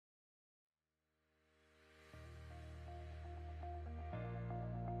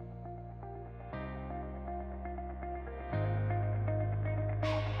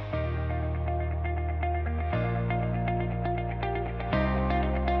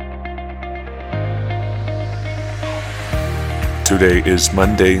Today is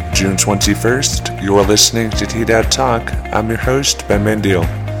Monday, June 21st. You're listening to T-Dad Talk. I'm your host, Ben Mandiel.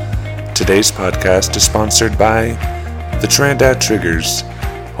 Today's podcast is sponsored by the Trinidad Triggers.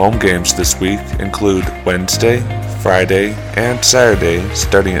 Home games this week include Wednesday, Friday, and Saturday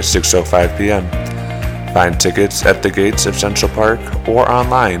starting at 6:05 p.m. Find tickets at the gates of Central Park or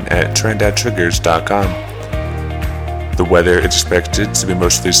online at trinidadtriggers.com. The weather is expected to be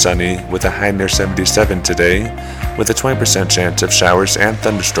mostly sunny with a high near 77 today, with a 20% chance of showers and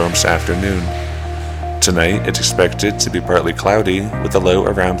thunderstorms afternoon. Tonight it's expected to be partly cloudy with a low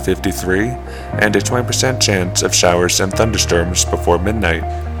around 53 and a 20% chance of showers and thunderstorms before midnight.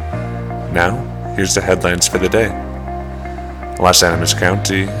 Now, here's the headlines for the day. Los Animas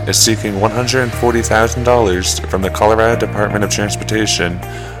County is seeking $140,000 from the Colorado Department of Transportation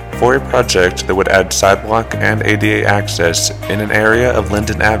for a project that would add sidewalk and ADA access in an area of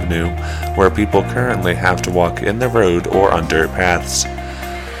Linden Avenue where people currently have to walk in the road or on dirt paths.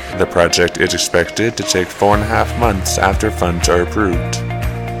 The project is expected to take 4.5 months after funds are approved.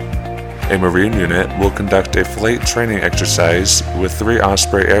 A Marine unit will conduct a flight training exercise with 3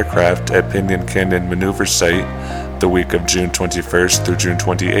 Osprey aircraft at Pinyon Canyon Maneuver Site the week of June 21st through June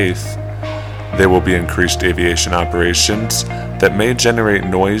 28th. There will be increased aviation operations that may generate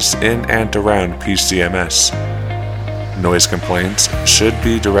noise in and around PCMS. Noise complaints should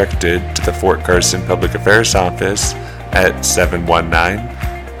be directed to the Fort Carson Public Affairs Office at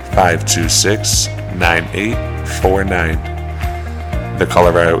 719-526-9849. The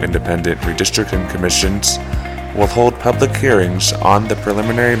Colorado Independent Redistricting Commissions will hold public hearings on the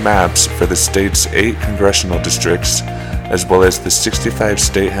preliminary maps for the state's 8 congressional districts, as well as the 65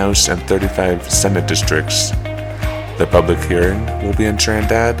 State House and 35 Senate districts. The public hearing will be in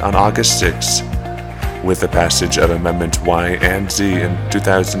Trinidad on August 6. With the passage of Amendment Y and Z in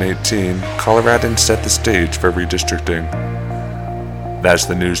 2018, Coloradans set the stage for redistricting. That's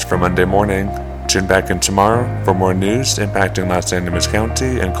the news for Monday morning. Tune back in tomorrow for more news impacting Los Animas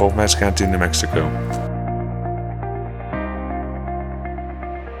County and Colfax County, New Mexico.